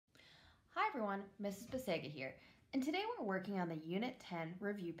Hi everyone, Mrs. Besega here, and today we're working on the Unit 10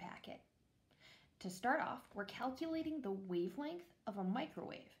 review packet. To start off, we're calculating the wavelength of a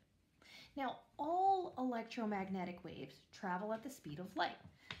microwave. Now, all electromagnetic waves travel at the speed of light.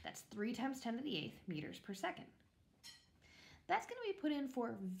 That's 3 times 10 to the 8th meters per second. That's going to be put in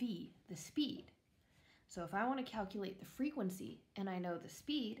for v, the speed. So if I want to calculate the frequency and I know the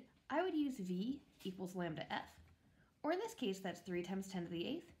speed, I would use v equals lambda f. Or in this case, that's 3 times 10 to the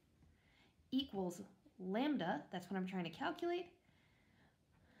 8th equals lambda, that's what I'm trying to calculate,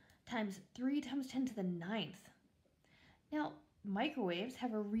 times 3 times 10 to the 9th. Now, microwaves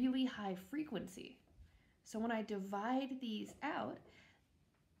have a really high frequency. So when I divide these out,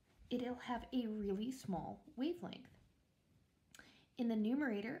 it'll have a really small wavelength. In the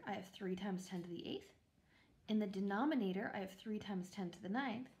numerator, I have 3 times 10 to the 8th. In the denominator, I have 3 times 10 to the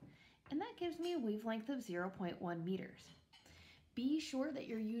 9th. And that gives me a wavelength of 0.1 meters. Be sure that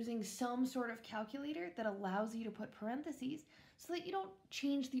you're using some sort of calculator that allows you to put parentheses so that you don't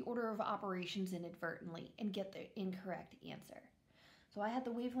change the order of operations inadvertently and get the incorrect answer. So I had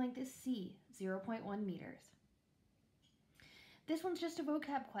the wavelength is C, 0.1 meters. This one's just a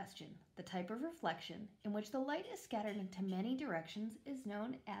vocab question. The type of reflection in which the light is scattered into many directions is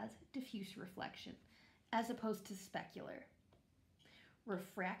known as diffuse reflection, as opposed to specular.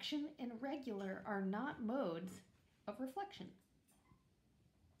 Refraction and regular are not modes of reflection.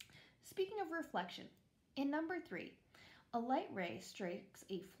 Speaking of reflection, in number 3, a light ray strikes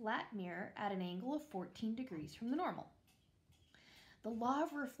a flat mirror at an angle of 14 degrees from the normal. The law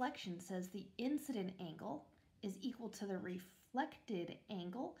of reflection says the incident angle is equal to the reflected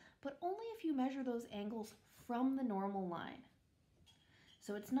angle, but only if you measure those angles from the normal line.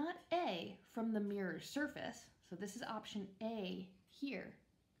 So it's not A from the mirror's surface, so this is option A here.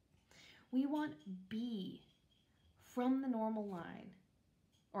 We want B from the normal line.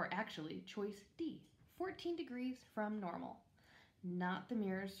 Or actually, choice D, 14 degrees from normal, not the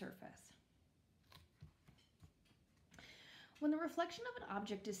mirror's surface. When the reflection of an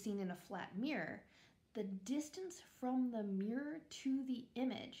object is seen in a flat mirror, the distance from the mirror to the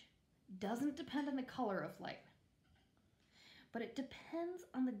image doesn't depend on the color of light, but it depends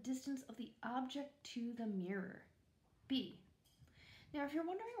on the distance of the object to the mirror, B. Now, if you're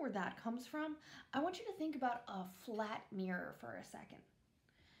wondering where that comes from, I want you to think about a flat mirror for a second.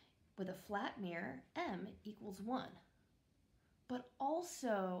 With a flat mirror, m equals 1. But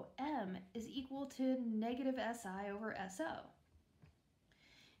also, m is equal to negative si over so.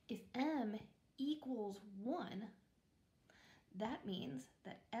 If m equals 1, that means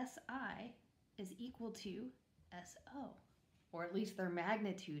that si is equal to so, or at least their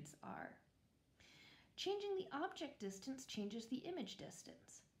magnitudes are. Changing the object distance changes the image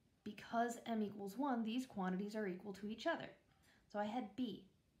distance. Because m equals 1, these quantities are equal to each other. So I had b.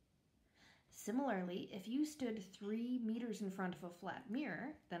 Similarly, if you stood 3 meters in front of a flat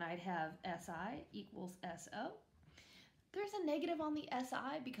mirror, then I'd have SI equals SO. There's a negative on the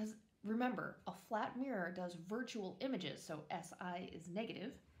SI because, remember, a flat mirror does virtual images, so SI is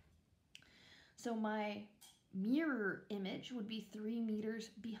negative. So my mirror image would be 3 meters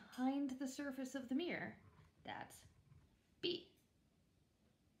behind the surface of the mirror. That's B.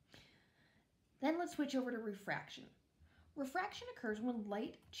 Then let's switch over to refraction. Refraction occurs when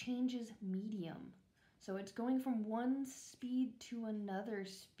light changes medium. So it's going from one speed to another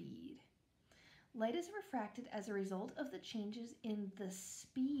speed. Light is refracted as a result of the changes in the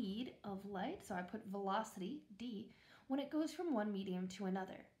speed of light, so I put velocity, d, when it goes from one medium to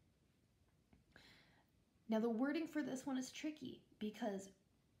another. Now the wording for this one is tricky because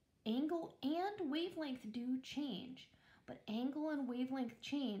angle and wavelength do change, but angle and wavelength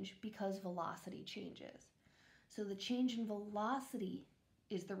change because velocity changes. So the change in velocity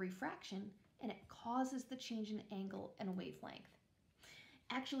is the refraction, and it causes the change in angle and wavelength.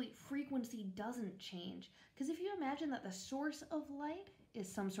 Actually, frequency doesn't change, because if you imagine that the source of light is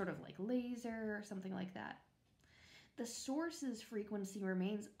some sort of like laser or something like that, the source's frequency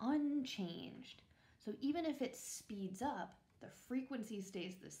remains unchanged. So even if it speeds up, the frequency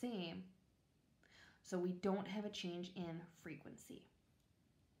stays the same, so we don't have a change in frequency.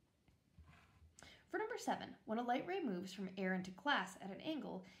 For number 7, when a light ray moves from air into glass at an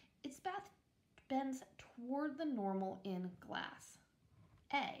angle, its path bends toward the normal in glass.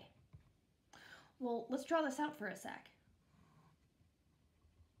 A. Well, let's draw this out for a sec.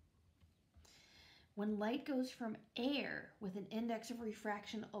 When light goes from air with an index of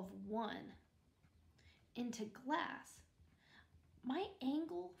refraction of 1 into glass, my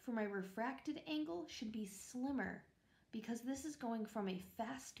angle for my refracted angle should be slimmer because this is going from a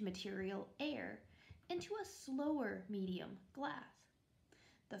fast material, air, into a slower medium, glass.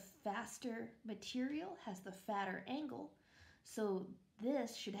 The faster material has the fatter angle, so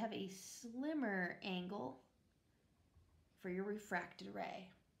this should have a slimmer angle for your refracted ray.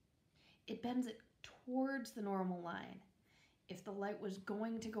 It bends it towards the normal line. If the light was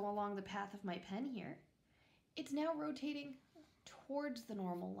going to go along the path of my pen here, it's now rotating towards the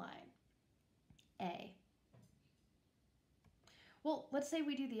normal line, A. Well, let's say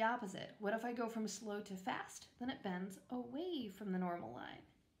we do the opposite. What if I go from slow to fast? Then it bends away from the normal line.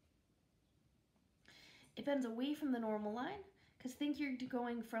 It bends away from the normal line because think you're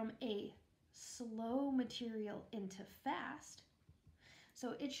going from a slow material into fast.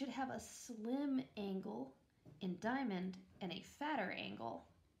 So it should have a slim angle in diamond and a fatter angle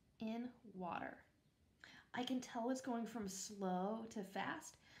in water. I can tell it's going from slow to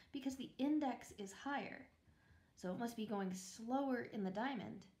fast because the index is higher. So it must be going slower in the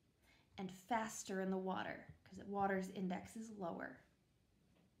diamond and faster in the water because water's index is lower.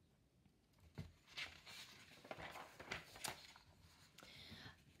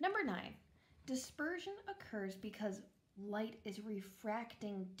 Number 9, dispersion occurs because light is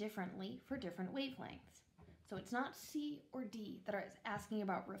refracting differently for different wavelengths. So it's not C or D that is asking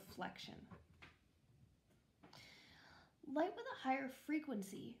about reflection. Light with a higher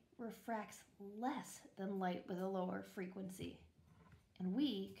frequency refracts less than light with a lower frequency. And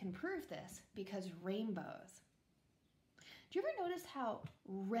we can prove this because rainbows. Do you ever notice how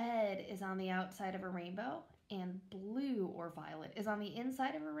red is on the outside of a rainbow and blue or violet is on the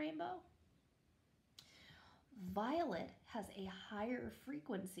inside of a rainbow? Violet has a higher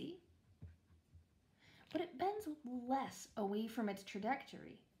frequency, but it bends less away from its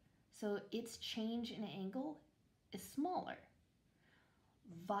trajectory, so its change in angle is smaller.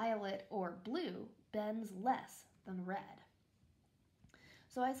 Violet or blue bends less than red.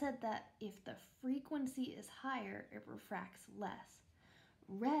 So I said that if the frequency is higher, it refracts less.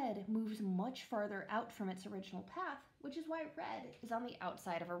 Red moves much farther out from its original path, which is why red is on the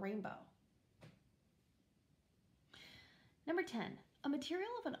outside of a rainbow. Number 10, a material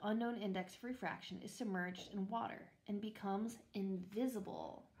of an unknown index of refraction is submerged in water and becomes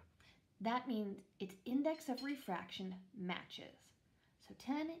invisible. That means its index of refraction matches. So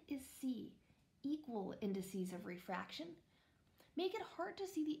 10 is C, equal indices of refraction make it hard to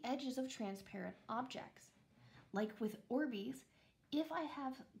see the edges of transparent objects. Like with Orbeez, if I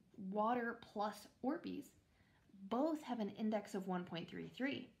have water plus Orbeez, both have an index of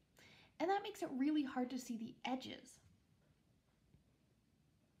 1.33, and that makes it really hard to see the edges.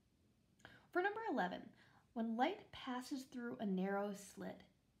 For number 11, when light passes through a narrow slit,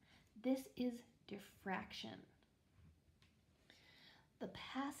 this is diffraction. The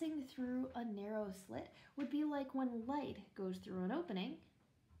passing through a narrow slit would be like when light goes through an opening,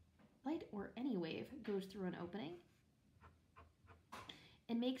 light or any wave goes through an opening,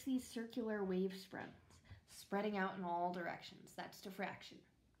 and makes these circular wave spreads, spreading out in all directions. That's diffraction.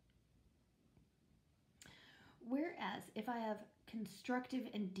 Whereas if I have constructive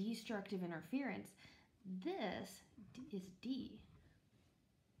and destructive interference, this is D.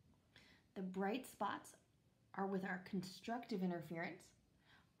 The bright spots are with our constructive interference.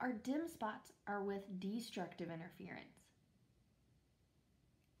 Our dim spots are with destructive interference.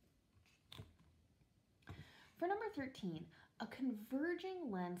 For number 13, a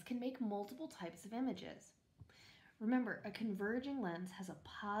converging lens can make multiple types of images. Remember, a converging lens has a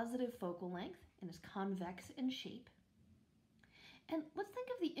positive focal length and is convex in shape. And let's think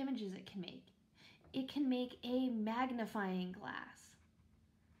of the images it can make. It can make a magnifying glass.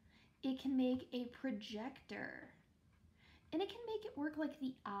 It can make a projector. And it can make it work like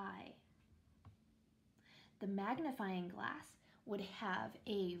the eye. The magnifying glass would have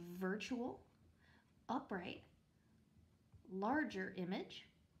a virtual, upright, larger image.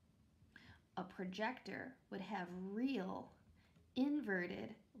 A projector would have real,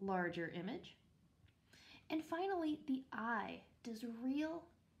 inverted, larger image. And finally, the eye does real,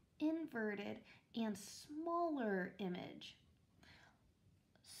 inverted, and smaller image.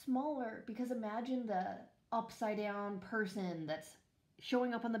 Smaller because imagine the upside down person that's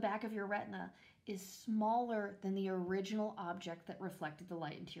showing up on the back of your retina is smaller than the original object that reflected the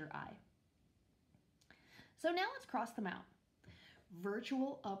light into your eye. So now let's cross them out.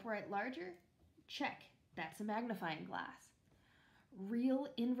 Virtual, upright, larger, check. That's a magnifying glass. Real,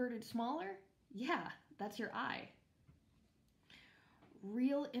 inverted, smaller, yeah, that's your eye.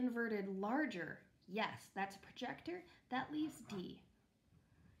 Real, inverted, larger, yes, that's a projector. That leaves D.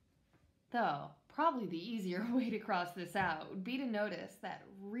 Though, probably the easier way to cross this out would be to notice that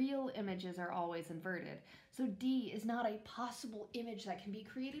real images are always inverted, so D is not a possible image that can be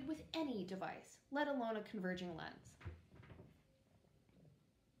created with any device, let alone a converging lens.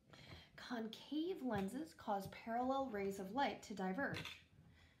 Concave lenses cause parallel rays of light to diverge.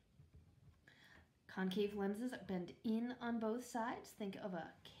 Concave lenses bend in on both sides, think of a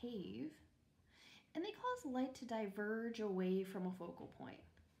cave, and they cause light to diverge away from a focal point.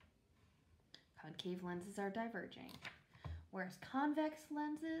 Concave lenses are diverging, whereas convex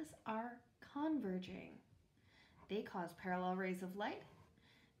lenses are converging. They cause parallel rays of light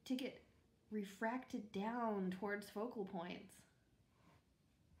to get refracted down towards focal points.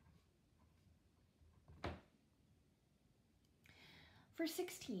 For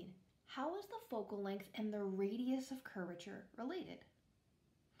 16, how is the focal length and the radius of curvature related?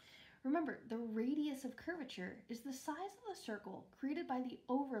 Remember, the radius of curvature is the size of the circle created by the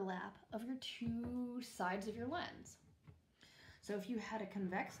overlap of your two sides of your lens. So if you had a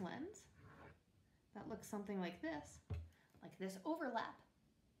convex lens, that looks something like this overlap.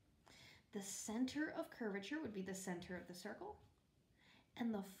 The center of curvature would be the center of the circle,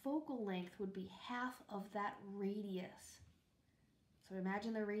 and the focal length would be half of that radius. So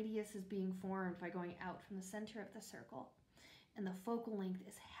imagine the radius is being formed by going out from the center of the circle, and the focal length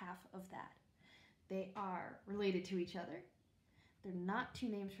is half of that. They are related to each other. They're not two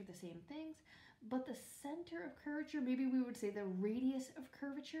names for the same things, but the center of curvature, maybe we would say the radius of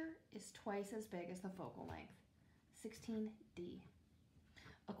curvature is twice as big as the focal length. 16D.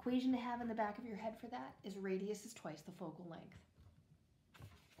 Equation to have in the back of your head for that is radius is twice the focal length.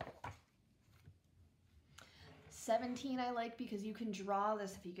 17 I like because you can draw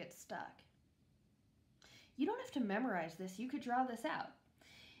this if you get stuck. You don't have to memorize this, you could draw this out.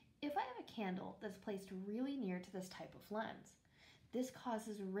 If I have a candle that's placed really near to this type of lens, this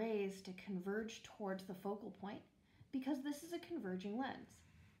causes rays to converge towards the focal point because this is a converging lens.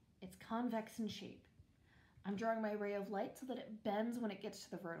 It's convex in shape. I'm drawing my ray of light so that it bends when it gets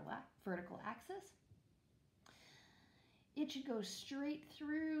to the vertical axis. It should go straight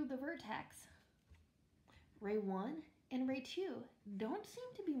through the vertex. Ray 1 and ray 2 don't seem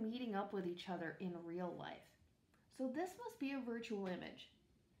to be meeting up with each other in real life. So this must be a virtual image.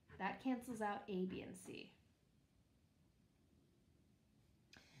 That cancels out A, B, and C.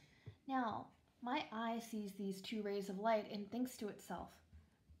 Now, my eye sees these two rays of light and thinks to itself,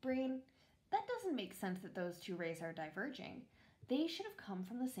 brain, that doesn't make sense that those two rays are diverging. They should have come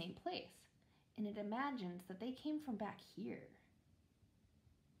from the same place. And it imagines that they came from back here.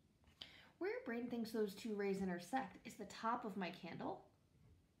 Where your brain thinks those two rays intersect is the top of my candle,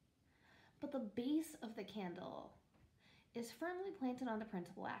 but the base of the candle is firmly planted on the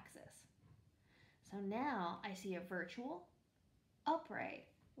principal axis. So now I see a virtual, upright,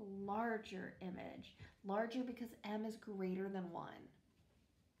 larger image. Larger because m is greater than 1.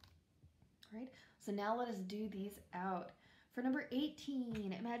 Right? So now let us do these out. For number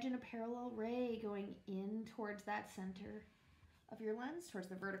 18, imagine a parallel ray going in towards that center of your lens, towards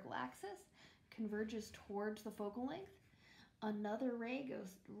the vertical axis, converges towards the focal length. Another ray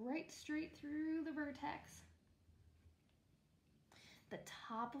goes right straight through the vertex. The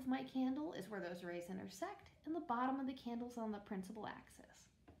top of my candle is where those rays intersect, and the bottom of the candle is on the principal axis.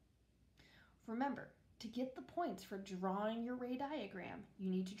 Remember, to get the points for drawing your ray diagram, you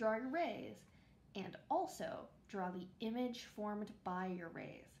need to draw your rays and also draw the image formed by your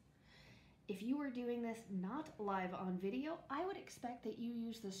rays. If you were doing this not live on video, I would expect that you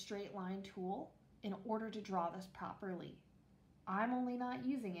use the straight line tool in order to draw this properly. I'm only not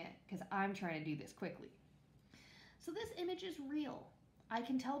using it because I'm trying to do this quickly. So this image is real. I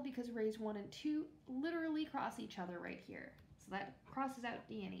can tell because rays 1 and 2 literally cross each other right here. So that crosses out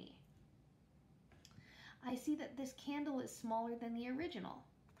D and E. I see that this candle is smaller than the original.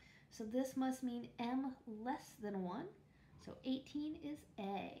 So this must mean M less than 1. So 18 is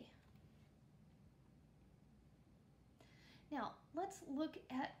A. Now, let's look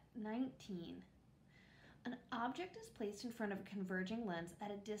at 19. An object is placed in front of a converging lens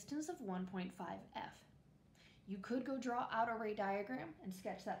at a distance of 1.5 f. You could go draw out a ray diagram and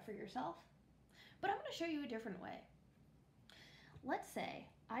sketch that for yourself, but I'm going to show you a different way. Let's say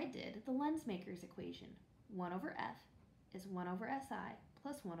I did the lens maker's equation. 1 over f is 1 over si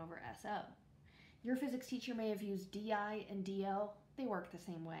plus 1 over so. Your physics teacher may have used di and do. They work the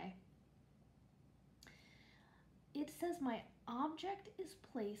same way. It says my object is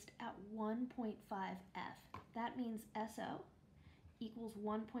placed at 1.5 f. That means SO equals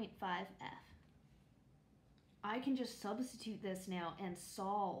 1.5 f. I can just substitute this now and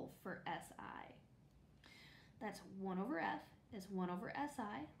solve for SI. That's 1 over f is 1 over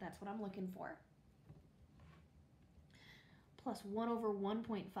SI. That's what I'm looking for. Plus 1 over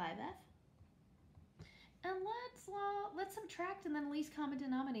 1.5 f. And let's subtract and then least common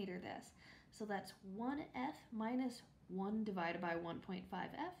denominator this. So that's 1f minus 1 divided by 1.5f.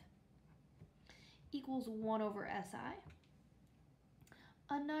 equals 1 over SI.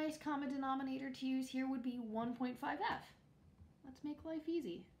 A nice common denominator to use here would be 1.5F. Let's make life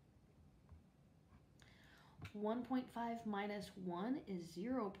easy. 1.5 minus 1 is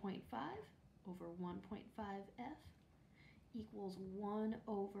 0.5 over 1.5F equals 1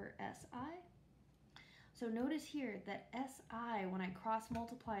 over SI. So notice here that SI, when I cross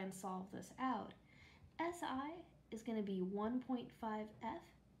multiply and solve this out, SI is going to be 1.5F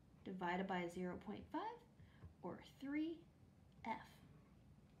divided by 0.5 or 3F.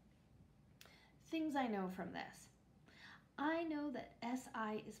 Things I know from this. I know that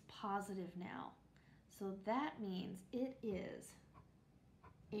SI is positive now, so that means it is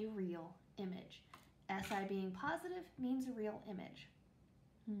a real image. SI being positive means a real image.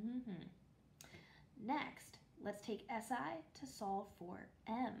 Next, let's take SI to solve for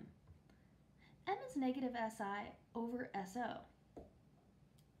M. M is negative SI over SO.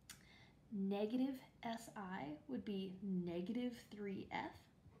 Negative SI would be negative 3F.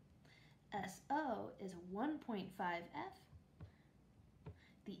 SO is 1.5F.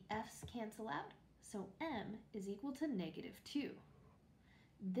 The F's cancel out, so M is equal to negative 2.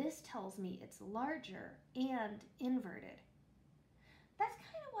 This tells me it's larger and inverted. That's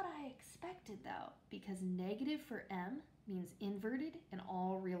kind of what I expected though, because negative for M means inverted and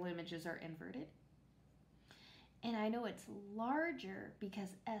all real images are inverted. And I know it's larger because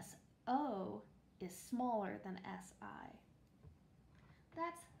SO is smaller than SI.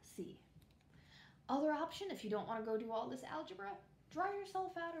 That's C. Other option, if you don't want to go do all this algebra, draw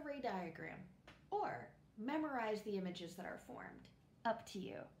yourself out a ray diagram or memorize the images that are formed. Up to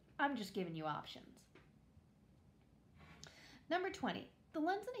you. I'm just giving you options. Number 20, the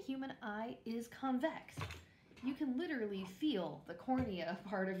lens in a human eye is convex. You can literally feel the cornea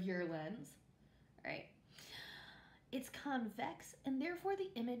part of your lens, right? It's convex and therefore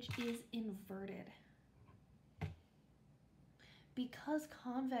the image is inverted. Because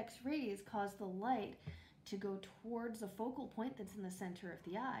convex rays cause the light to go towards the focal point that's in the center of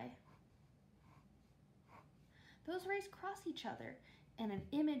the eye, those rays cross each other and an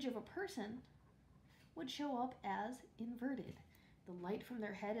image of a person would show up as inverted. The light from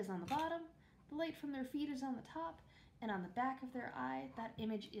their head is on the bottom, the light from their feet is on the top, and on the back of their eye, that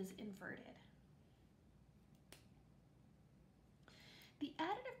image is inverted. The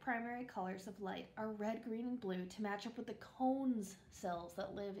additive primary colors of light are red, green, and blue to match up with the cones cells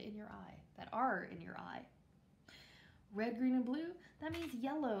that live in your eye, that are in your eye. Red, green, and blue, that means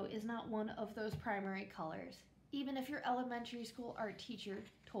yellow is not one of those primary colors, even if your elementary school art teacher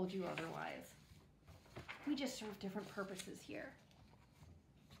told you otherwise. We just serve different purposes here.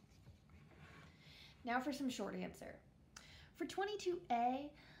 Now for some short answer. For 22A,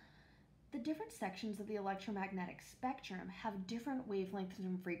 the different sections of the electromagnetic spectrum have different wavelengths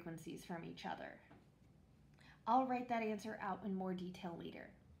and frequencies from each other. I'll write that answer out in more detail later.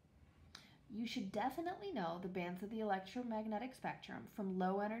 You should definitely know the bands of the electromagnetic spectrum from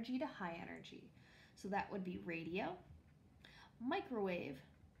low energy to high energy. So that would be radio, microwave,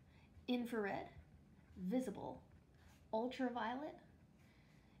 infrared, visible, ultraviolet,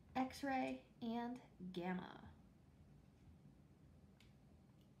 X-ray, and gamma.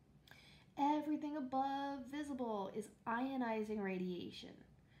 Everything above visible is ionizing radiation.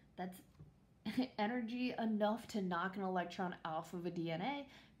 That's energy enough to knock an electron off of a DNA,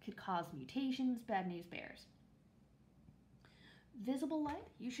 could cause mutations, bad news bears. Visible light,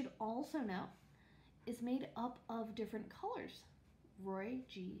 you should also know, is made up of different colors, Roy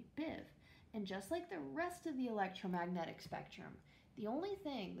G. Biv. And just like the rest of the electromagnetic spectrum, the only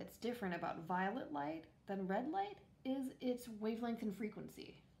thing that's different about violet light than red light is its wavelength and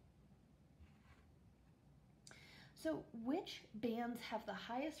frequency. So which bands have the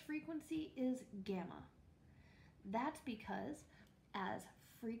highest frequency is gamma. That's because as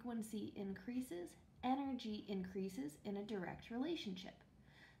frequency increases, energy increases in a direct relationship.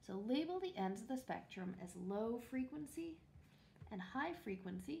 So label the ends of the spectrum as low frequency and high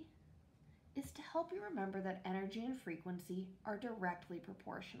frequency is to help you remember that energy and frequency are directly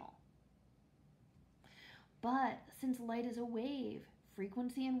proportional. But since light is a wave,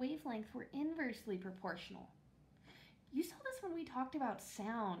 frequency and wavelength were inversely proportional. You saw this when we talked about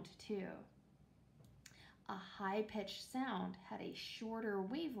sound too. A high-pitched sound had a shorter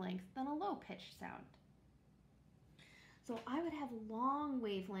wavelength than a low-pitched sound. So I would have long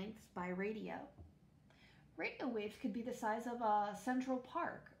wavelengths by radio. Radio waves could be the size of a Central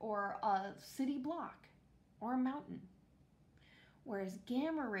Park or a city block or a mountain. Whereas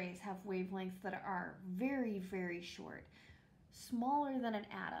gamma rays have wavelengths that are very, very short, smaller than an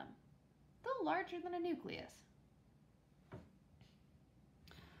atom, though larger than a nucleus.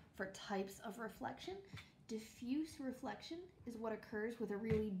 for types of reflection, diffuse reflection is what occurs with a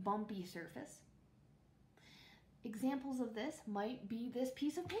really bumpy surface. Examples of this might be this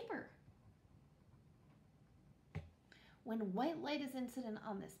piece of paper. When white light is incident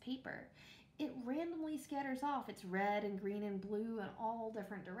on this paper, it randomly scatters off its red and green and blue in all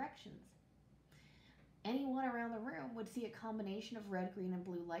different directions. Anyone around the room would see a combination of red, green, and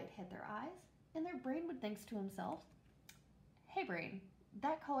blue light hit their eyes, and their brain would think to himself, "Hey brain,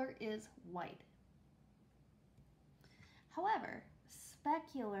 that color is white." However,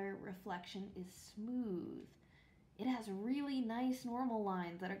 specular reflection is smooth. It has really nice normal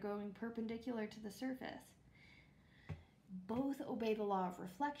lines that are going perpendicular to the surface. Both obey the law of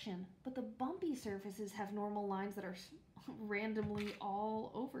reflection, but the bumpy surfaces have normal lines that are randomly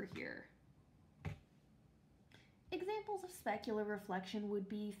all over here. Examples of specular reflection would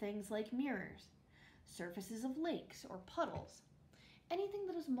be things like mirrors, surfaces of lakes or puddles, anything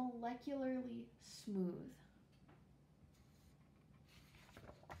that is molecularly smooth.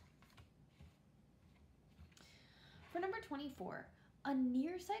 For number 24, a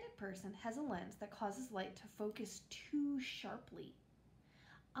nearsighted person has a lens that causes light to focus too sharply.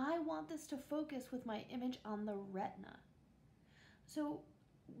 I want this to focus with my image on the retina. So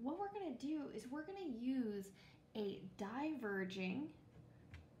what we're going to do is we're going to use a diverging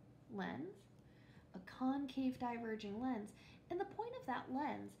lens, a concave diverging lens, and the point of that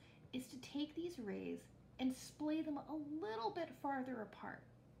lens is to take these rays and splay them a little bit farther apart.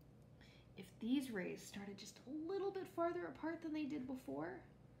 If these rays started just a little bit farther apart than they did before,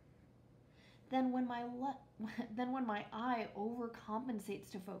 then when my eye overcompensates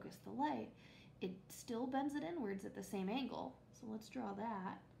to focus the light, it still bends it inwards at the same angle. So let's draw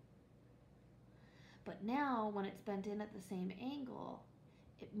that. But now when it's bent in at the same angle,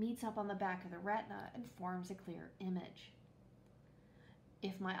 it meets up on the back of the retina and forms a clear image.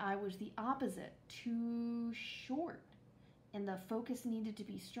 If my eye was the opposite, too short, and the focus needed to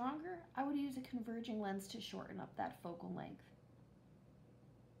be stronger, I would use a converging lens to shorten up that focal length.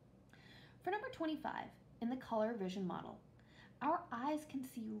 For number 25, in the color vision model, our eyes can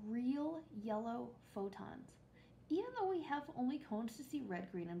see real yellow photons, even though we have only cones to see red,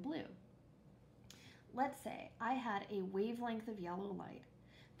 green, and blue. Let's say I had a wavelength of yellow light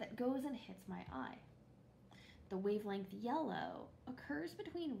that goes and hits my eye. The wavelength yellow occurs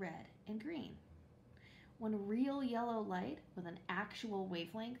between red and green. When real yellow light with an actual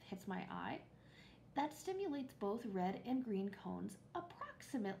wavelength hits my eye, that stimulates both red and green cones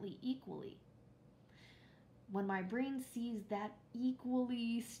approximately equally. When my brain sees that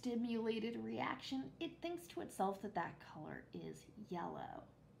equally stimulated reaction, it thinks to itself that that color is yellow.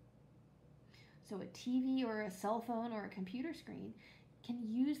 So a TV or a cell phone or a computer screen can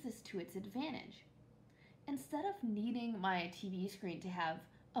use this to its advantage. Instead of needing my TV screen to have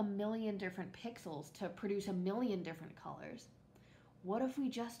a million different pixels to produce a million different colors, what if we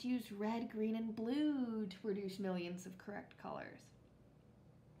just used red, green, and blue to produce millions of correct colors?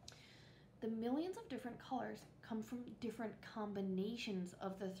 The millions of different colors come from different combinations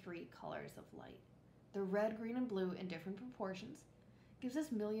of the three colors of light. The red, green, and blue in different proportions gives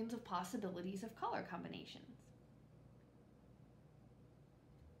us millions of possibilities of color combinations.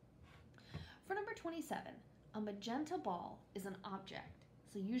 For number 27, a magenta ball is an object.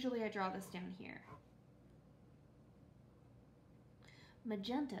 So usually I draw this down here.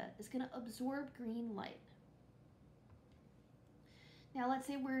 Magenta is going to absorb green light. Now let's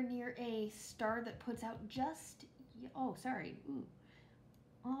say we're near a star that puts out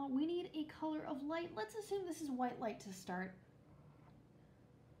we need a color of light. Let's assume this is white light to start.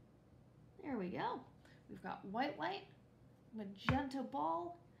 There we go. We've got white light, magenta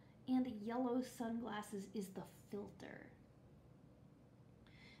ball, and yellow sunglasses is the filter.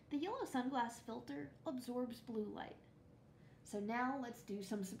 The yellow sunglass filter absorbs blue light. So now let's do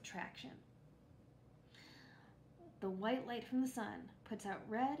some subtraction. The white light from the sun puts out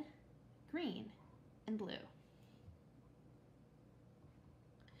red, green, and blue.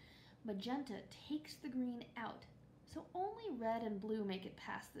 Magenta takes the green out, so only red and blue make it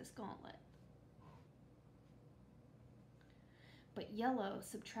past this gauntlet. But yellow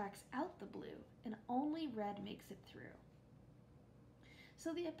subtracts out the blue, and only red makes it through.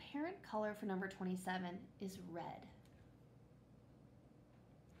 So the apparent color for number 27 is red.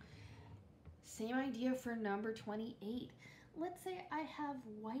 Same idea for number 28. Let's say I have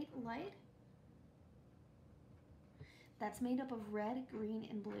white light that's made up of red, green,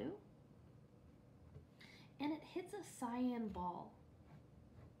 and blue, and it hits a cyan ball.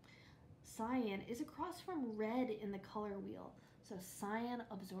 Cyan is across from red in the color wheel, so cyan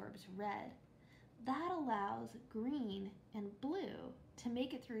absorbs red. That allows green and blue to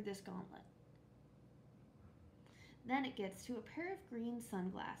make it through this gauntlet. Then it gets to a pair of green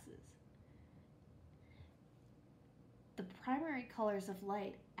sunglasses. The primary colors of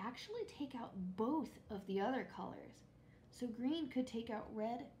light actually take out both of the other colors, so green could take out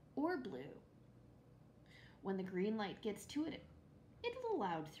red or blue. When the green light gets to it, it's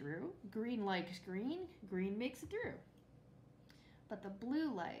allowed through. Green likes green, green makes it through. But the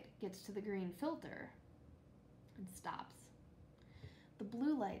blue light gets to the green filter and stops. The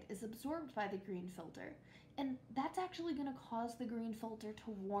blue light is absorbed by the green filter, and that's actually going to cause the green filter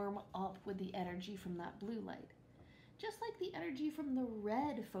to warm up with the energy from that blue light. Just like the energy from the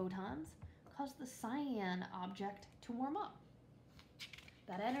red photons caused the cyan object to warm up.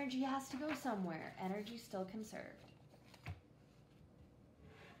 That energy has to go somewhere. Energy still conserved.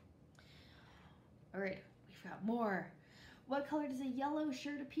 All right, we've got more. What color does a yellow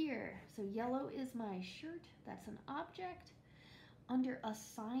shirt appear? So yellow is my shirt. That's an object. Under a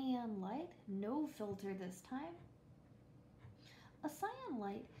cyan light, no filter this time. A cyan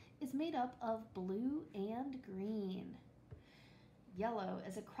light is made up of blue and green. Yellow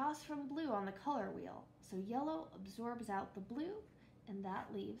is across from blue on the color wheel. So yellow absorbs out the blue, and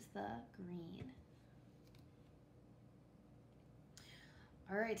that leaves the green.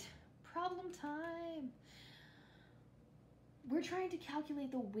 All right, problem time. We're trying to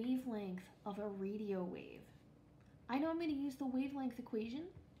calculate the wavelength of a radio wave. I know I'm going to use the wavelength equation,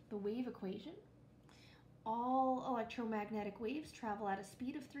 the wave equation. All electromagnetic waves travel at a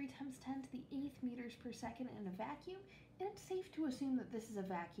speed of 3 times 10 to the 8th meters per second in a vacuum, and it's safe to assume that this is a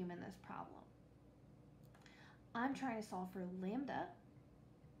vacuum in this problem. I'm trying to solve for lambda,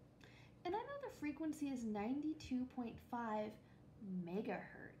 and I know the frequency is 92.5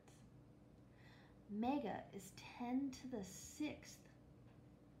 megahertz. Mega is 10 to the 6th.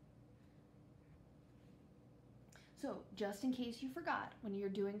 So just in case you forgot, when you're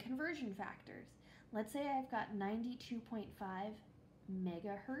doing conversion factors, let's say I've got 92.5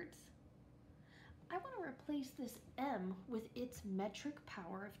 megahertz. I want to replace this m with its metric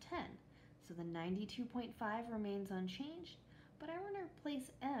power of 10. So the 92.5 remains unchanged, but I want to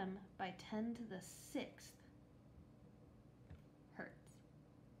replace m by 10 to the 6th hertz.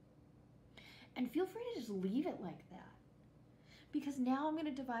 And feel free to just leave it like that, because now I'm going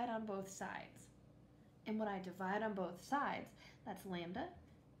to divide on both sides. And when I divide on both sides, that's lambda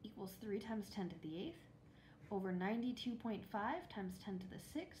equals 3 times 10 to the 8th over 92.5 times 10 to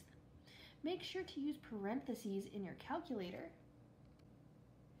the 6th. Make sure to use parentheses in your calculator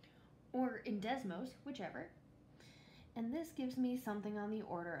or in Desmos, whichever. And this gives me something on the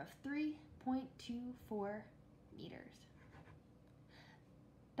order of 3.24 meters.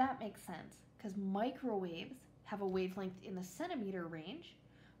 That makes sense because microwaves have a wavelength in the centimeter range,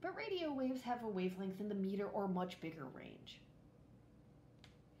 but radio waves have a wavelength in the meter or much bigger range.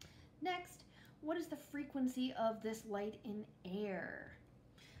 Next, what is the frequency of this light in air?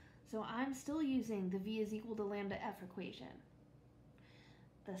 So I'm still using the V is equal to lambda F equation.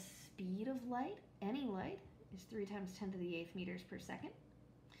 The speed of light, any light, is 3 times 10 to the 8th meters per second.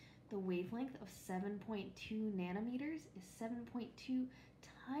 The wavelength of 7.2 nanometers is 7.2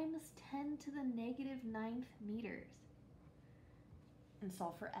 times 10 to the negative 9th meters. And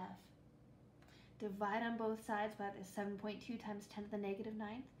solve for F. Divide on both sides by the 7.2 times 10 to the negative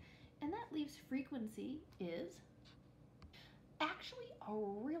 9th, and that leaves frequency is actually a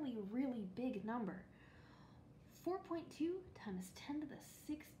really, really big number. 4.2 times 10 to the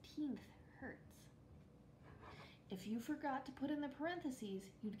 16th hertz. If you forgot to put in the parentheses,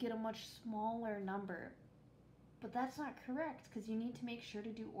 you'd get a much smaller number. But that's not correct because you need to make sure to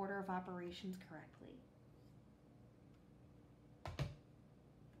do order of operations correctly.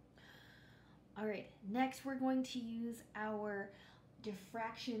 All right, next we're going to use our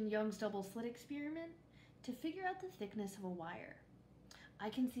diffraction Young's double slit experiment to figure out the thickness of a wire. I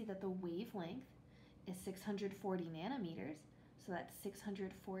can see that the wavelength is 640 nanometers, so that's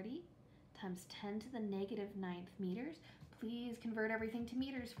 640 times 10 to the negative 9th meters. Please convert everything to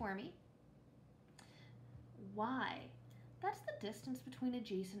meters for me. Y, that's the distance between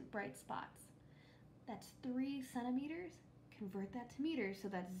adjacent bright spots. That's 3 centimeters. Convert that to meters, so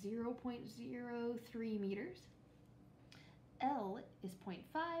that's 0.03 meters. L is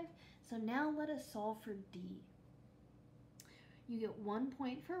 0.5, so now let us solve for D. You get 1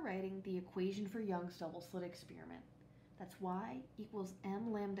 point for writing the equation for Young's double slit experiment. That's Y equals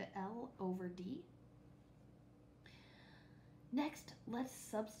m lambda L over D. Next, let's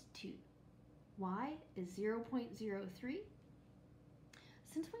substitute. Y is 0.03.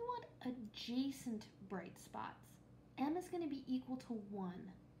 Since we want adjacent bright spots, m is going to be equal to 1.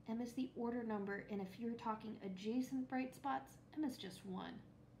 M is the order number, and if you're talking adjacent bright spots, M is just 1.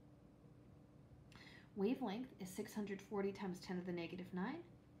 Wavelength is 640 times 10 to the negative 9.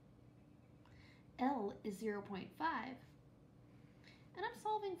 L is 0.5. And I'm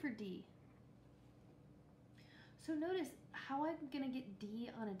solving for D. So notice how I'm going to get D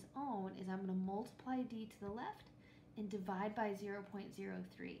on its own is I'm going to multiply D to the left and divide by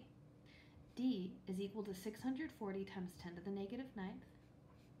 0.03. D is equal to 640 times 10 to the negative 9th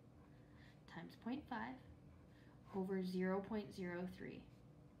times 0.5 over 0.03.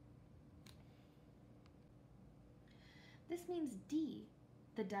 This means D,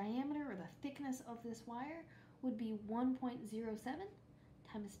 the diameter or the thickness of this wire, would be 1.07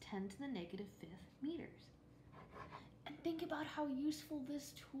 times 10 to the negative 5th meters. And think about how useful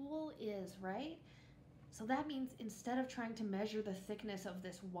this tool is, right? So that means instead of trying to measure the thickness of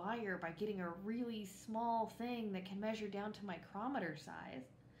this wire by getting a really small thing that can measure down to micrometer size,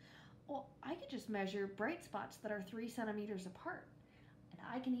 well, I could just measure bright spots that are 3 centimeters apart. And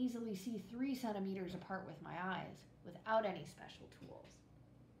I can easily see 3 centimeters apart with my eyes without any special tools.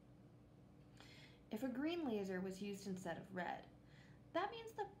 If a green laser was used instead of red, that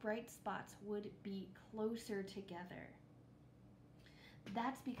means the bright spots would be closer together.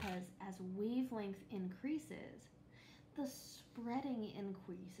 That's because as wavelength increases, the spreading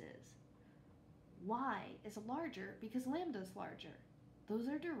increases. Y is larger because lambda is larger. Those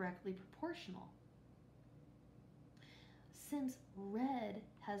are directly proportional. Since red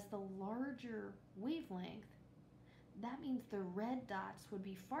has the larger wavelength, that means the red dots would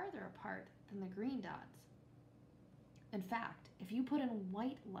be farther apart than the green dots. In fact, if you put in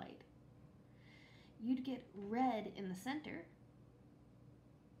white light, you'd get red in the center,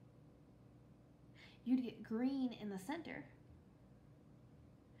 you'd get green in the center,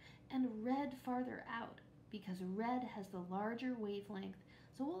 and red farther out because red has the larger wavelength,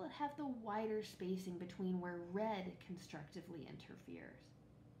 so will it have the wider spacing between where red constructively interferes.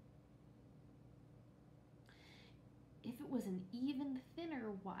 If it was an even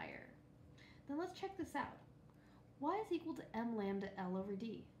thinner wire, then let's check this out. Y is equal to m lambda L over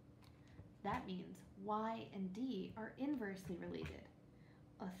D. That means Y and D are inversely related.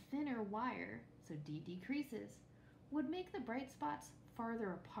 A thinner wire, so D decreases, would make the bright spots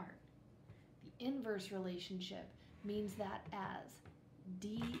farther apart. The inverse relationship means that as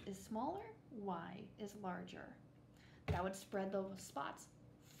D is smaller, Y is larger. That would spread those spots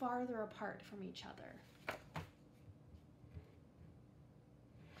farther apart from each other.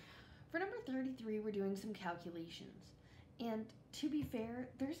 For number 33, we're doing some calculations. And to be fair,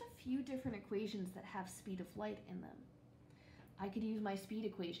 there's a few different equations that have speed of light in them. I could use my speed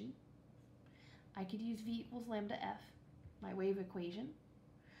equation. I could use V equals lambda F, my wave equation.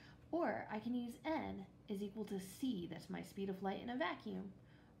 Or I can use N is equal to C, that's my speed of light in a vacuum,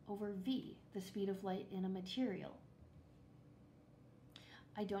 over V, the speed of light in a material.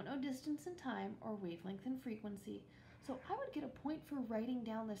 I don't know distance and time or wavelength and frequency, so I would get a point for writing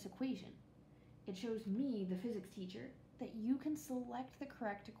down this equation. It shows me, the physics teacher, that you can select the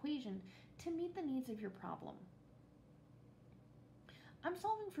correct equation to meet the needs of your problem. I'm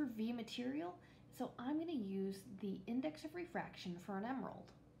solving for V material, so I'm going to use the index of refraction for an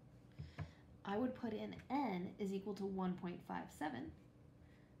emerald. I would put in N is equal to 1.57.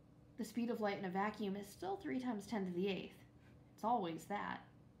 The speed of light in a vacuum is still 3 times 10 to the 8th. It's always that.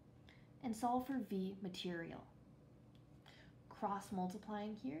 And solve for V material. Cross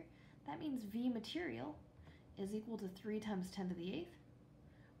multiplying here, that means V material is equal to 3 times 10 to the 8th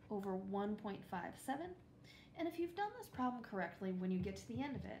over 1.57. And if you've done this problem correctly, when you get to the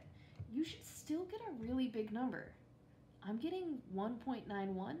end of it, you should still get a really big number. I'm getting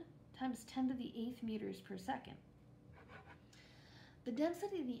 1.91 times 10 to the 8th meters per second. The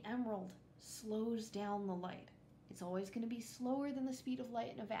density of the emerald slows down the light. It's always going to be slower than the speed of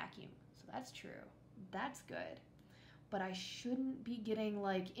light in a vacuum, so that's true. That's good. But I shouldn't be getting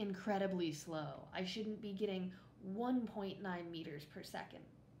like incredibly slow. I shouldn't be getting 1.9 meters per second.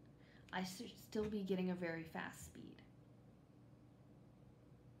 I should still be getting a very fast speed.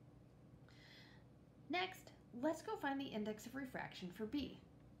 Next, let's go find the index of refraction for B.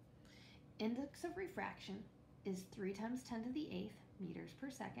 Index of refraction is 3 times 10 to the 8th meters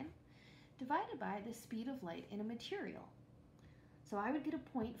per second divided by the speed of light in a material. So I would get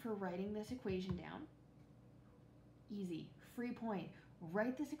a point for writing this equation down. Easy, free point.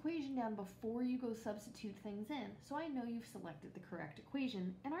 Write this equation down before you go substitute things in, so I know you've selected the correct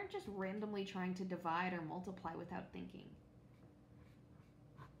equation and aren't just randomly trying to divide or multiply without thinking.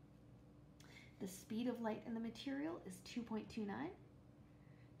 The speed of light in the material is 2.29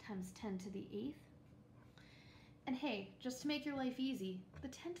 times 10 to the 8th. And hey, just to make your life easy, the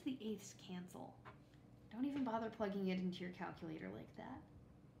 10 to the 8ths cancel. Don't even bother plugging it into your calculator like that.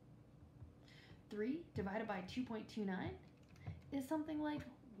 3 divided by 2.29 is something like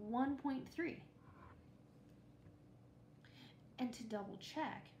 1.3. And to double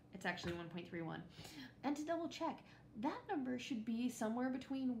check, it's actually 1.31. And to double check, that number should be somewhere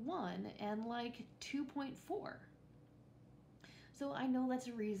between 1 and like 2.4. So I know that's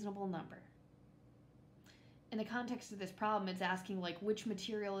a reasonable number. In the context of this problem, it's asking like which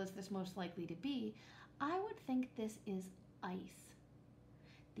material is this most likely to be. I would think this is ice.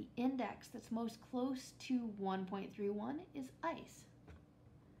 The index that's most close to 1.31 is ice.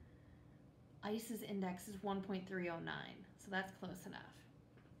 Ice's index is 1.309, so that's close enough.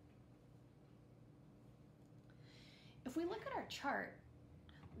 If we look at our chart,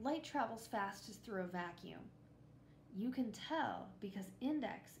 light travels fastest through a vacuum. You can tell because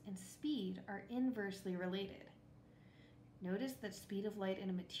index and speed are inversely related. Notice that speed of light in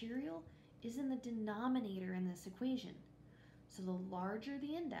a material is in the denominator in this equation. So the larger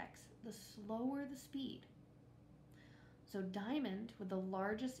the index, the slower the speed. So diamond with the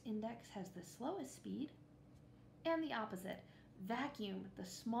largest index has the slowest speed, and the opposite, vacuum, the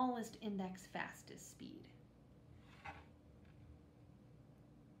smallest index, fastest speed.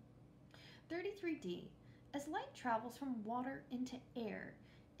 33D, as light travels from water into air,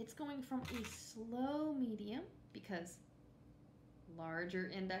 it's going from a slow medium, because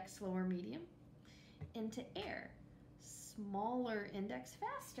larger index, slower medium, into air, smaller index,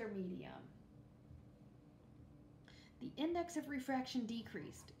 faster medium. The index of refraction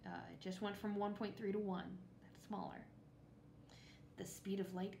decreased. It just went from 1.3 to 1. That's smaller. The speed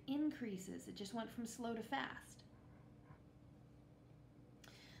of light increases. It just went from slow to fast.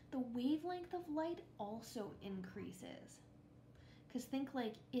 The wavelength of light also increases. Because think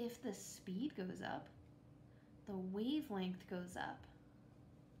like if the speed goes up, the wavelength goes up.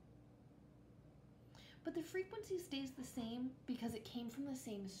 But the frequency stays the same because it came from the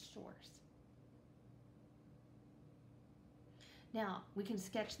same source. Now, we can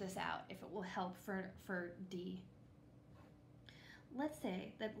sketch this out if it will help for D. Let's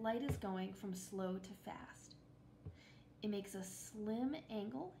say that light is going from slow to fast. It makes a slim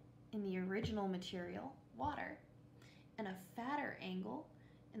angle in the original material, water, and a fatter angle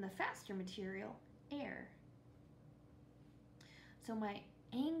in the faster material, air. So my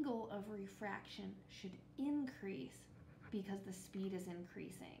angle of refraction should increase because the speed is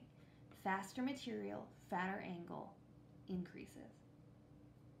increasing. Faster material, fatter angle, increases.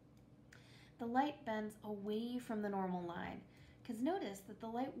 The light bends away from the normal line because notice that the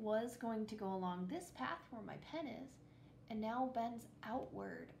light was going to go along this path where my pen is and now bends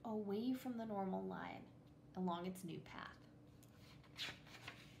outward away from the normal line along its new path.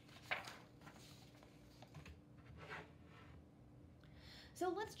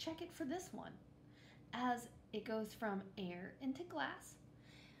 So let's check it for this one. As it goes from air into glass,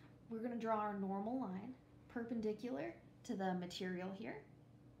 we're going to draw our normal line perpendicular to the material here.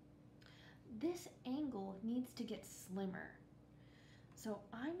 This angle needs to get slimmer. So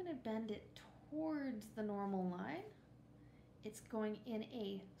I'm going to bend it towards the normal line. It's going in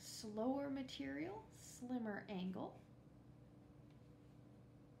a slower material, slimmer angle.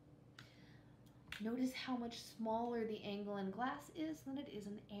 Notice how much smaller the angle in glass is than it is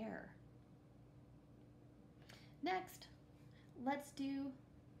in air. Next, let's do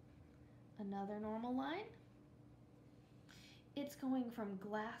another normal line. It's going from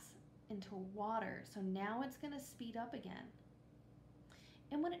glass into water, so now it's going to speed up again.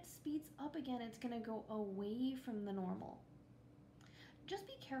 And when it speeds up again, it's going to go away from the normal. Just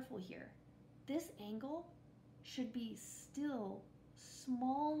be careful here. This angle should be still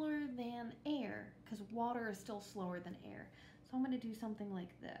smaller than air because water is still slower than air. So I'm going to do something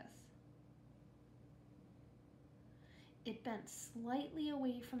like this. It bent slightly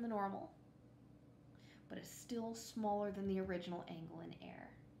away from the normal, but is still smaller than the original angle in air.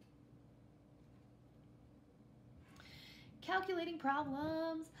 Calculating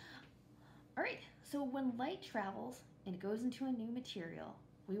problems. All right, so when light travels and it goes into a new material,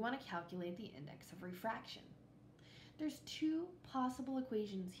 we want to calculate the index of refraction. There's two possible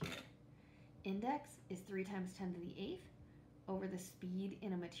equations here. Index is 3 times 10 to the 8th over the speed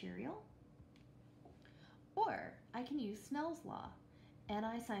in a material. Or I can use Snell's law.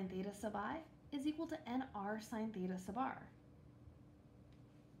 Ni sine theta sub I is equal to Nr sine theta sub r.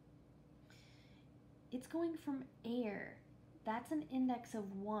 It's going from air. That's an index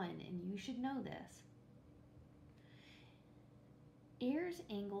of 1, and you should know this. Air's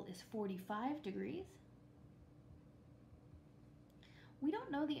angle is 45 degrees, We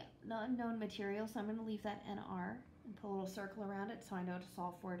don't know the unknown material, so I'm going to leave that NR and put a little circle around it so I know to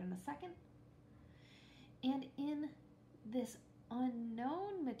solve for it in a second. And in this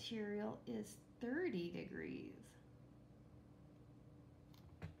unknown material is 30 degrees.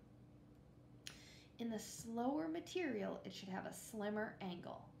 In the slower material, it should have a slimmer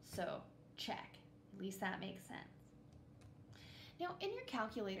angle. So check. At least that makes sense. Now, in your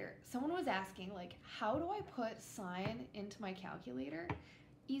calculator, someone was asking, like, how do I put sine into my calculator?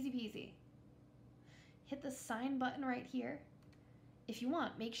 Easy peasy. Hit the sine button right here. If you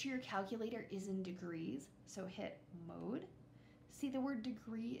want, make sure your calculator is in degrees. So hit mode. See the word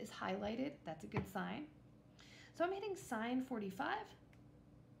degree is highlighted. That's a good sign. So I'm hitting sine 45.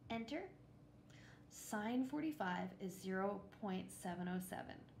 Enter. Sine 45 is 0.707. I'm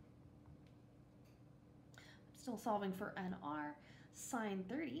still solving for NR. Sine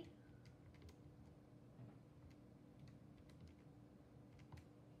 30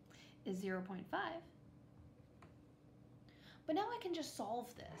 is 0.5. But now I can just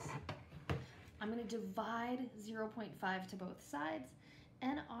solve this. I'm going to divide 0.5 to both sides.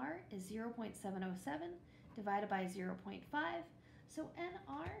 NR is 0.707 divided by 0.5. So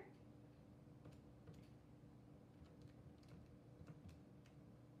NR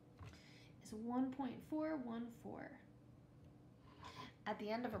is 1.414. At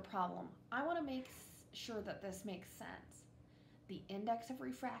the end of a problem, I want to make sure that this makes sense. The index of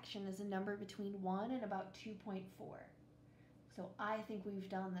refraction is a number between 1 and about 2.4. So I think we've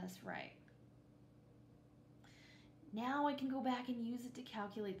done this right. Now I can go back and use it to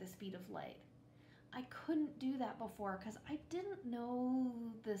calculate the speed of light. I couldn't do that before because I didn't know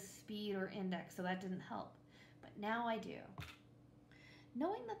the speed or index, so that didn't help. But now I do.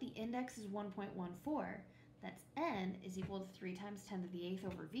 Knowing that the index is 1.14, that's n is equal to 3 times 10 to the 8th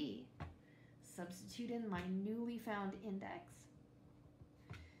over v. Substitute in my newly found index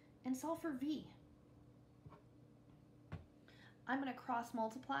and solve for v. I'm going to cross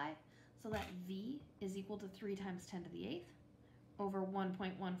multiply so that v is equal to 3 times 10 to the 8th over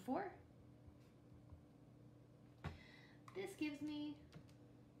 1.14. This gives me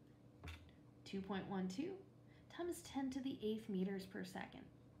 2.12 times 10 to the 8th meters per second.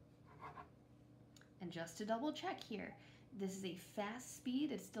 And just to double check here, this is a fast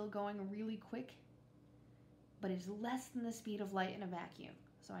speed. It's still going really quick, but it's less than the speed of light in a vacuum.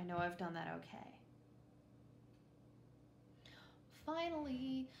 So I know I've done that okay.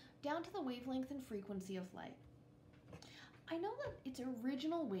 Finally, down to the wavelength and frequency of light. I know that its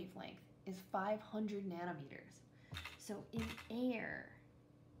original wavelength is 500 nanometers. So in air,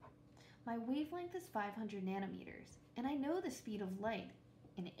 my wavelength is 500 nanometers, and I know the speed of light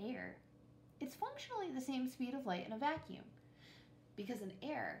in air. It's functionally the same speed of light in a vacuum. Because in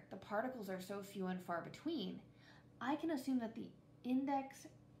air, the particles are so few and far between, I can assume that the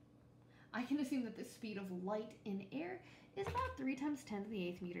speed of light in air is about 3 times 10 to the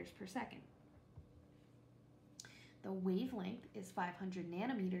 8th meters per second. The wavelength is 500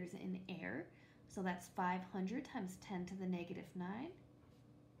 nanometers in air, so that's 500 times 10 to the negative 9.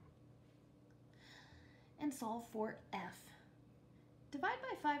 And solve for F. Divide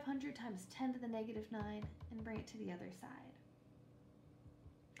by 500 times 10 to the negative 9 and bring it to the other side.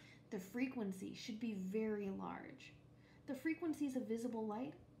 The frequency should be very large. The frequencies of visible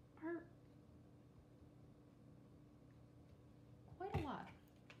light are quite a lot.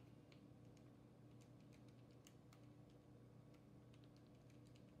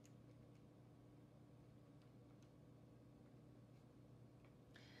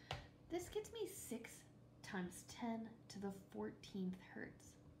 This gets me 6 times 10 to the 14th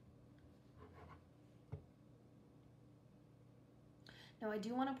hertz. Now I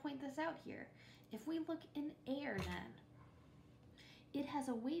do want to point this out here. If we look in air then, it has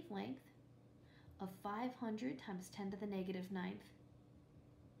a wavelength of 500 times 10 to the negative 9th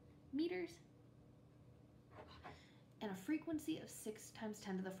meters and a frequency of 6 times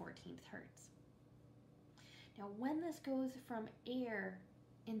 10 to the 14th hertz. Now when this goes from air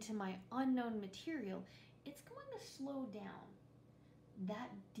into my unknown material, it's going to slow down. That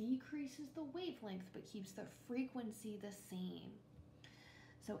decreases the wavelength but keeps the frequency the same.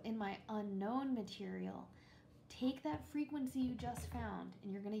 So in my unknown material, take that frequency you just found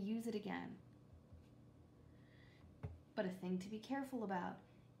and you're going to use it again. But a thing to be careful about,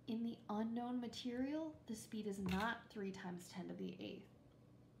 in the unknown material, the speed is not 3 times 10 to the 8th.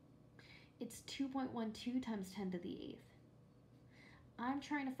 It's 2.12 times 10 to the 8th. I'm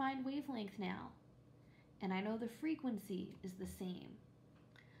trying to find wavelength now, and I know the frequency is the same.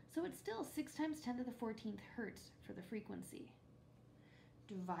 So it's still 6 times 10 to the 14th hertz for the frequency.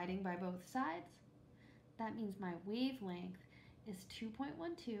 Dividing by both sides, that means my wavelength is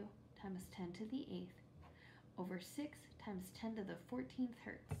 2.12 times 10 to the 8th over 6 times 10 to the 14th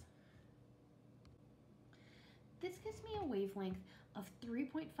hertz. This gives me a wavelength of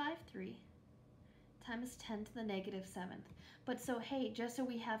 3.53 times 10 to the negative 7th. But so hey, just so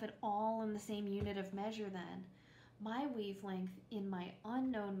we have it all in the same unit of measure then, my wavelength in my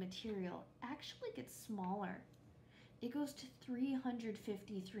unknown material actually gets smaller. It goes to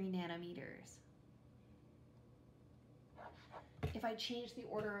 353 nanometers. If I change the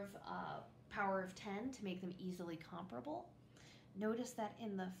order of power of 10 to make them easily comparable, notice that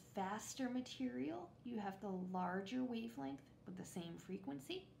in the faster material, you have the larger wavelength with the same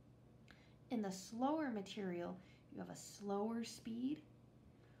frequency. In the slower material, you have a slower speed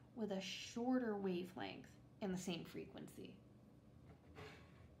with a shorter wavelength in the same frequency.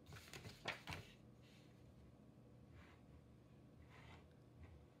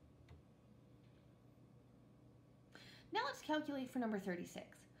 Now let's calculate for number 36.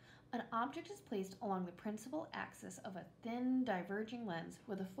 An object is placed along the principal axis of a thin diverging lens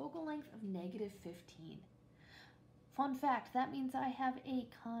with a focal length of negative 15. Fun fact, that means I have a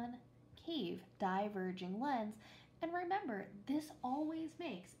concave diverging lens, and remember, this always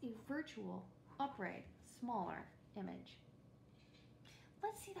makes a virtual, upright, smaller image.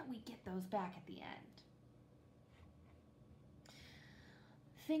 Let's see that we get those back at the end.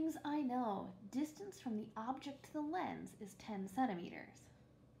 Things I know, distance from the object to the lens is 10 centimeters.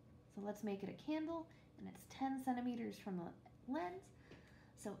 So let's make it a candle, and it's 10 centimeters from the lens.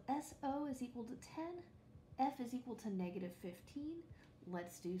 So SO is equal to 10, F is equal to negative 15.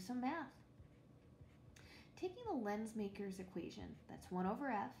 Let's do some math. Taking the lens maker's equation, that's 1 over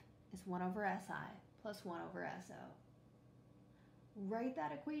F is 1 over SI plus 1 over SO. Write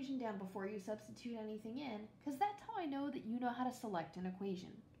that equation down before you substitute anything in, because that's how I know that you know how to select an equation.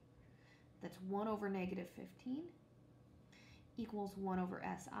 That's 1 over negative 15 equals 1 over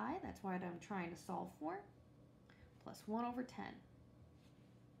SI, that's what I'm trying to solve for, plus 1 over 10.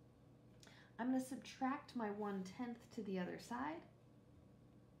 I'm going to subtract my 1/10 to the other side.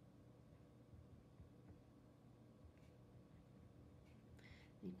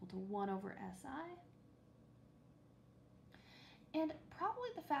 Equal to 1 over SI. And probably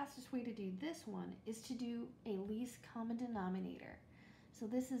the fastest way to do this one is to do a least common denominator. So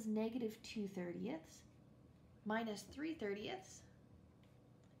this is negative 2/30 minus 3/30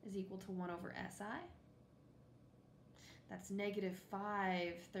 is equal to 1 over SI. That's negative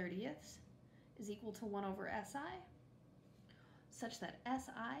 5/30 is equal to 1 over SI, such that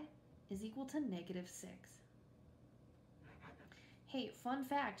SI is equal to negative 6. Hey, fun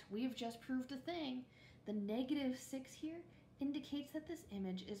fact, we've just proved a thing. The negative 6 here indicates that this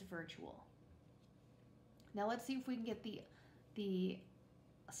image is virtual. Now let's see if we can get the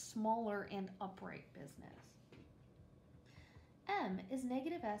smaller and upright business. M is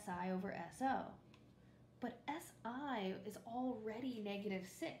negative SI over SO, but SI is already negative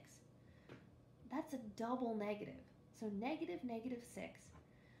 6. That's a double negative. So negative negative 6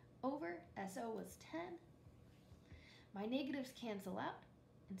 over SO was 10. My negatives cancel out,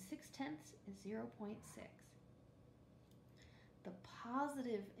 and 6/10 is 0.6. The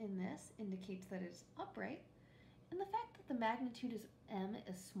positive in this indicates that it's upright, and the fact that the magnitude is M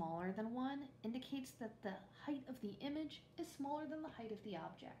is smaller than 1 indicates that the height of the image is smaller than the height of the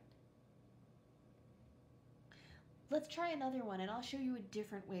object. Let's try another one, and I'll show you a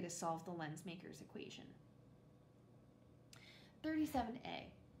different way to solve the lens maker's equation. 37A.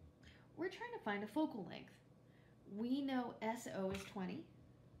 We're trying to find a focal length. We know SO is 20.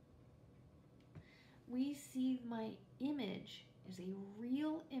 We see my image is a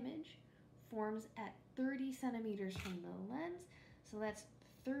real image, forms at 30 centimeters from the lens, so that's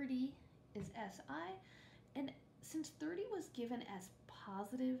 30 is SI, and since 30 was given as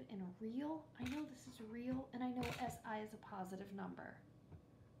positive and real, I know this is real, and I know SI is a positive number.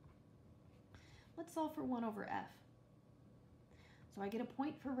 Let's solve for 1 over F. So I get a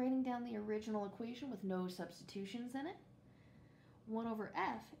point for writing down the original equation with no substitutions in it. 1 over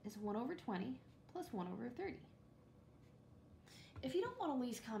F is 1 over 20 plus 1 over 30. If you don't want to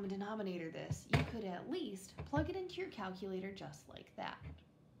least common denominator this, you could at least plug it into your calculator just like that.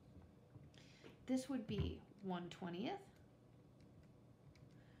 This would be 1/20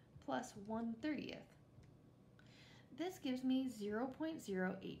 plus 1/30. This gives me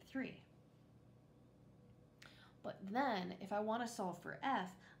 0.083. But then, if I want to solve for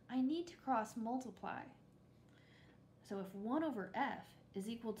F, I need to cross multiply. So if 1 over F is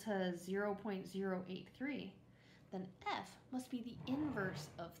equal to 0.083, then F must be the inverse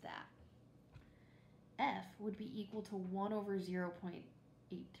of that. F would be equal to 1 over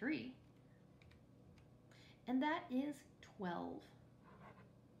 0.83, and that is 12.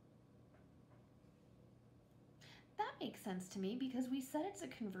 That makes sense to me because we said it's a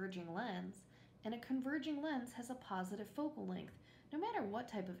converging lens, and a converging lens has a positive focal length, no matter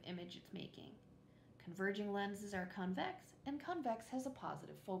what type of image it's making. Converging lenses are convex, and convex has a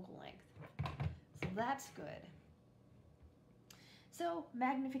positive focal length. So that's good. So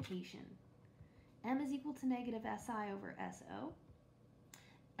magnification. M is equal to negative SI over SO.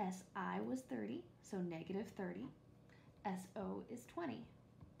 SI was 30, so negative 30. SO is 20.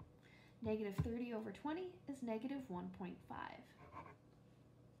 Negative 30 over 20 is negative 1.5.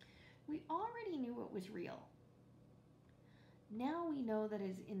 We already knew it was real. Now we know that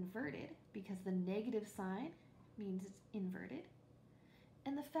it's inverted because the negative sign means it's inverted.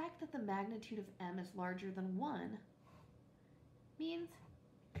 And the fact that the magnitude of M is larger than 1 means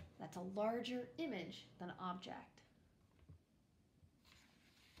that's a larger image than object.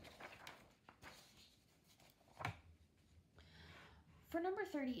 For number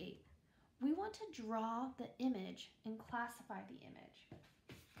 38, we want to draw the image and classify the image.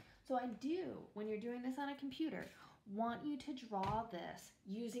 So I do, when you're doing this on a computer, want you to draw this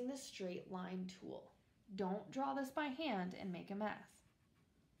using the straight line tool. Don't draw this by hand and make a mess.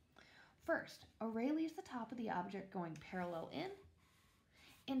 First, a ray leaves the top of the object going parallel in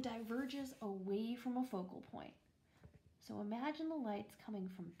and diverges away from a focal point. So imagine the light's coming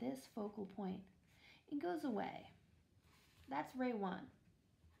from this focal point and goes away. That's ray 1.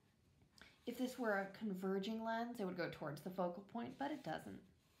 If this were a converging lens, it would go towards the focal point, but it doesn't.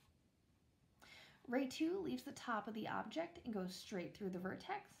 Ray 2 leaves the top of the object and goes straight through the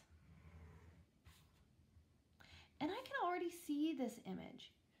vertex. And I can already see this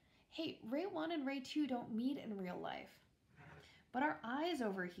image. Hey, ray 1 and ray 2 don't meet in real life. But our eyes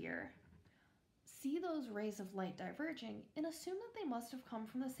over here see those rays of light diverging and assume that they must have come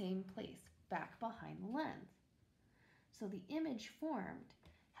from the same place, back behind the lens. So the image formed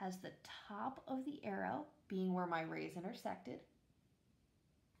has the top of the arrow being where my rays intersected.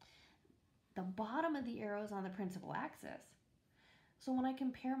 The bottom of the arrow is on the principal axis. So when I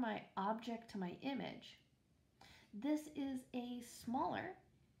compare my object to my image, this is a smaller,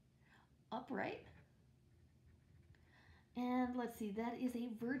 upright, and let's see, that is a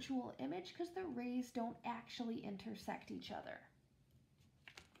virtual image because the rays don't actually intersect each other.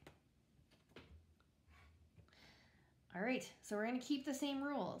 All right, so we're going to keep the same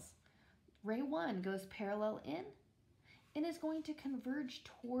rules. Ray 1 goes parallel in and is going to converge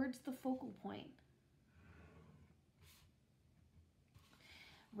towards the focal point.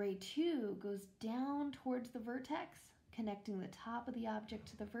 Ray 2 goes down towards the vertex, connecting the top of the object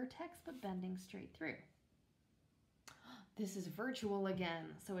to the vertex, but bending straight through. This is virtual again,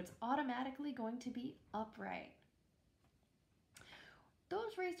 so it's automatically going to be upright.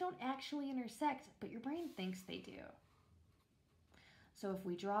 Those rays don't actually intersect, but your brain thinks they do. So if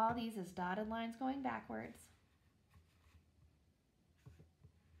we draw these as dotted lines going backwards,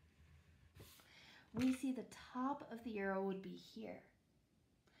 we see the top of the arrow would be here.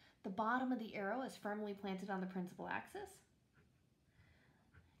 The bottom of the arrow is firmly planted on the principal axis.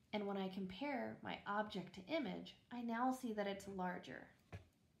 And when I compare my object to image, I now see that it's larger.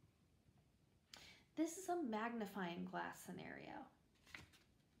 This is a magnifying glass scenario.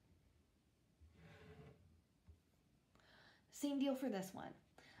 Same deal for this one.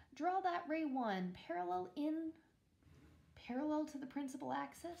 Draw that ray 1 parallel to the principal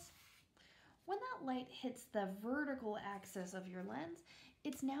axis. When that light hits the vertical axis of your lens,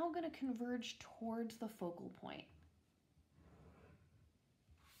 it's now going to converge towards the focal point.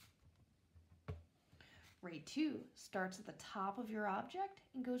 Ray 2 starts at the top of your object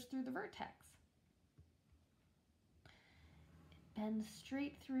and goes through the vertex. It bends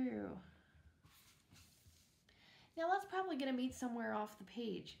straight through. Now that's probably going to meet somewhere off the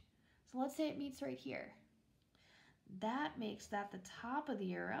page. So let's say it meets right here. That makes that the top of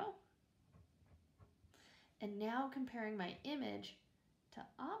the arrow. And now comparing my image to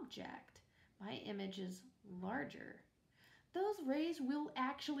object, my image is larger. Those rays will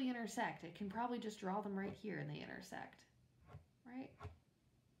actually intersect. I can probably just draw them right here and they intersect, right?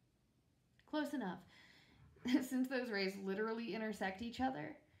 Close enough. Since those rays literally intersect each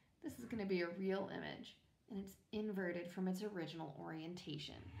other, this is going to be a real image and it's inverted from its original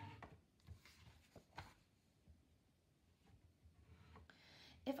orientation.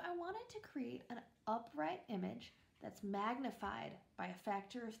 If I wanted to create an upright image that's magnified by a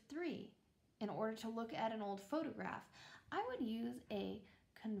factor of 3 in order to look at an old photograph, I would use a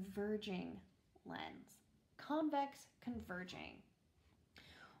converging lens, convex converging.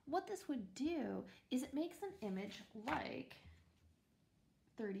 What this would do is it makes an image like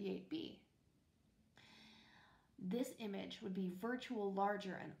 38B. this image would be virtual,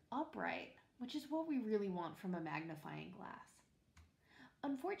 larger, and upright, which is what we really want from a magnifying glass.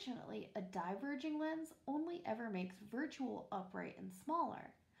 Unfortunately, a diverging lens only ever makes virtual upright and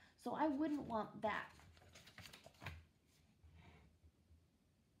smaller, so I wouldn't want that.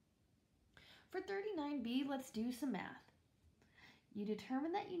 For 39b, let's do some math. You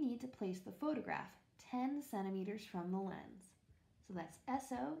determine that you need to place the photograph 10 centimeters from the lens. So that's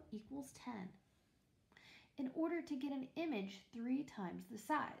SO equals 10. In order to get an image 3 times the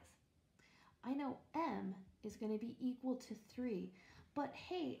size, I know M is going to be equal to 3, but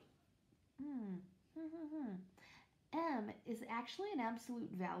hey, M is actually an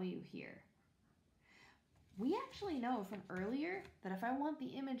absolute value here. We actually know from earlier that if I want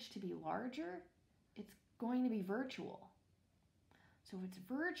the image to be larger, it's going to be virtual. So if it's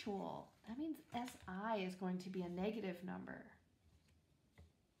virtual, that means SI is going to be a negative number.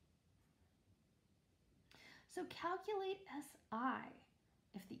 So calculate SI.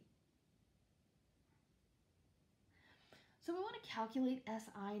 So we want to calculate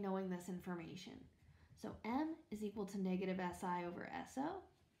SI knowing this information. So M is equal to negative SI over SO.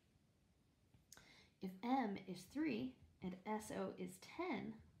 If M is 3 and SO is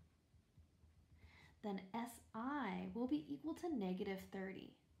 10, then SI will be equal to negative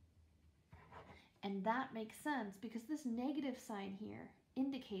 30. And that makes sense because this negative sign here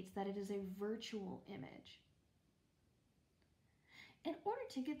indicates that it is a virtual image. In order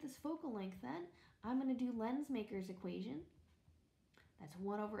to get this focal length then, I'm going to do Lensmaker's equation. That's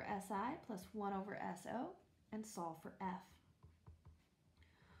 1 over SI plus 1 over SO and solve for F.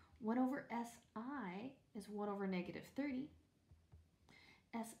 1 over SI is 1 over negative 30.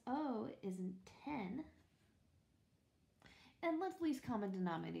 SO is 10. And let's least common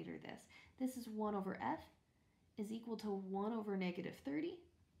denominator this. This is 1 over F is equal to 1 over negative 30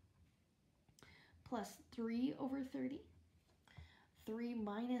 plus 3 over 30. 3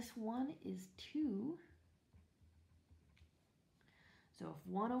 minus 1 is 2. So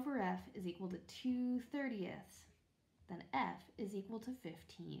if 1 over F is equal to 2/30, then F is equal to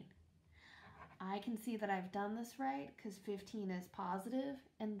 15. I can see that I've done this right because 15 is positive,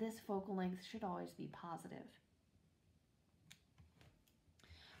 and this focal length should always be positive.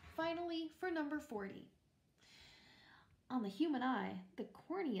 Finally, for number 40. On the human eye, the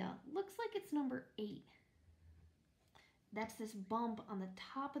cornea looks like it's number 8. That's this bump on the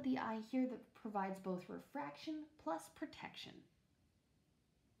top of the eye here that provides both refraction plus protection.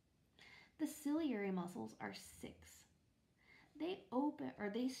 The ciliary muscles are 6.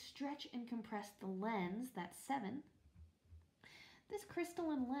 They stretch and compress the lens, that's 7. This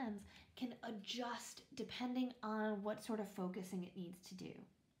crystalline lens can adjust depending on what sort of focusing it needs to do.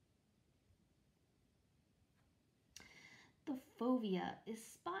 The fovea is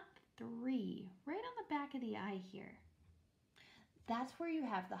spot 3, right on the back of the eye here. That's where you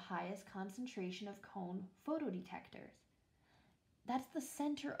have the highest concentration of cone photodetectors. That's the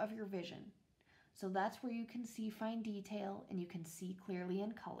center of your vision. So that's where you can see fine detail and you can see clearly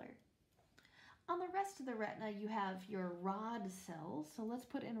in color. On the rest of the retina, you have your rod cells. So let's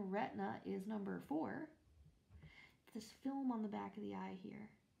put in retina is number 4. This film on the back of the eye here,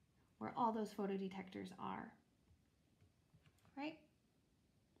 where all those photodetectors are. Right?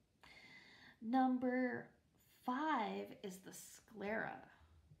 Number 5 is the sclera.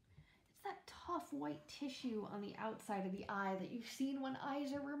 It's that tough white tissue on the outside of the eye that you've seen when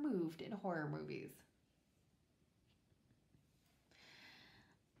eyes are removed in horror movies.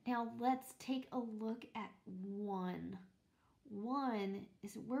 Now let's take a look at 1. 1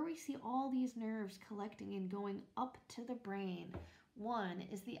 is where we see all these nerves collecting and going up to the brain. 1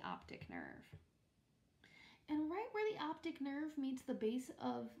 is the optic nerve. And right where the optic nerve meets the base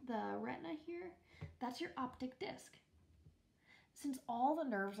of the retina here, that's your optic disc. Since all the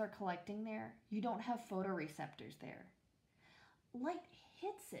nerves are collecting there, you don't have photoreceptors there. Light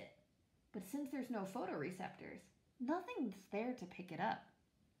hits it, but since there's no photoreceptors, nothing's there to pick it up.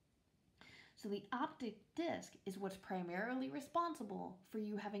 So the optic disc is what's primarily responsible for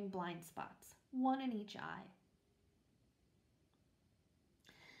you having blind spots, 1 in each eye.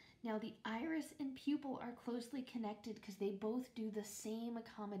 Now the iris and pupil are closely connected because they both do the same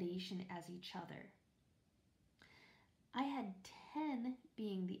accommodation as each other. I had 10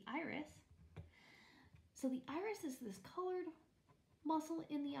 being the iris. So the iris is this colored muscle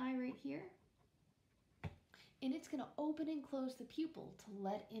in the eye right here. And it's going to open and close the pupil to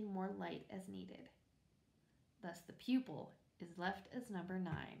let in more light as needed. Thus the pupil is left as number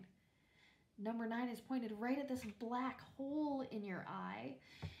 9. Number 9 is pointed right at this black hole in your eye,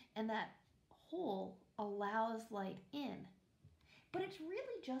 and that hole allows light in. But it's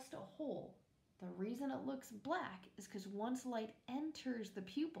really just a hole. The reason it looks black is because once light enters the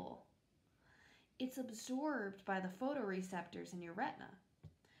pupil, it's absorbed by the photoreceptors in your retina.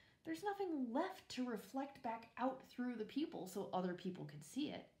 There's nothing left to reflect back out through the pupil so other people could see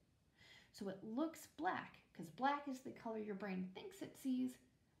it. So it looks black because black is the color your brain thinks it sees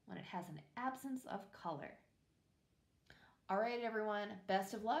when it has an absence of color. All right, everyone,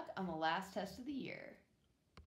 best of luck on the last test of the year.